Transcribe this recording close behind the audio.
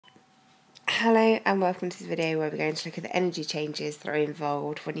Hello and welcome to this video where we're going to look at the energy changes that are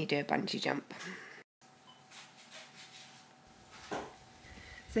involved when you do a bungee jump.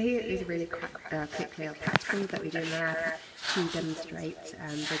 So here is a really quick little practical that we do in the lab to demonstrate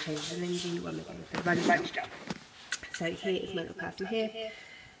the changes in energy when we're going for the bungee jump. So here is my little person here.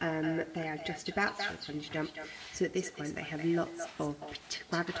 They are just about to do a bungee jump, so at this point they have lots of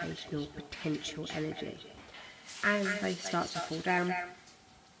gravitational potential energy. As they start to fall down,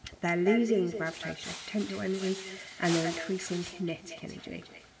 they're losing gravitational potential energy and they're increasing kinetic energy.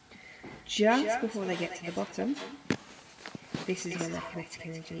 Just before they get to the bottom, this is when their kinetic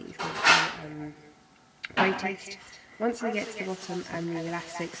energy is going to be greatest. Once they get to the bottom and the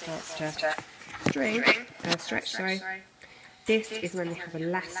elastic starts to stretch, this is when they have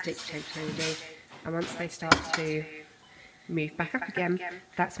elastic potential energy, and once they start to move back up again,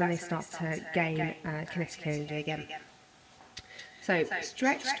 that's when they start to gain kinetic energy again. So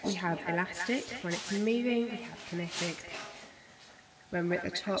stretched, we have elastic. When it's moving, we have kinetic. When we're at the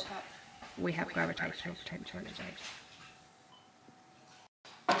top, we have gravitational potential energy.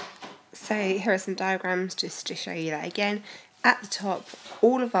 So here are some diagrams just to show you that again. At the top,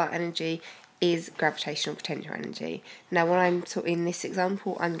 all of our energy is gravitational potential energy. Now when I'm in this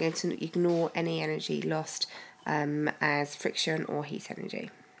example, I'm going to ignore any energy lost as friction or heat energy.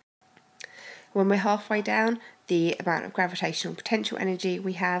 When we're halfway down, the amount of gravitational potential energy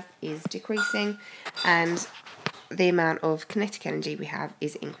we have is decreasing and the amount of kinetic energy we have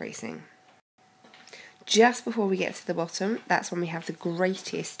is increasing. Just before we get to the bottom, that's when we have the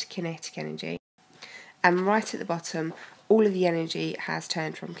greatest kinetic energy. And right at the bottom, all of the energy has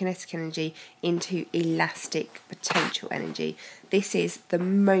turned from kinetic energy into elastic potential energy. This is the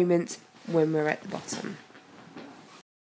moment when we're at the bottom.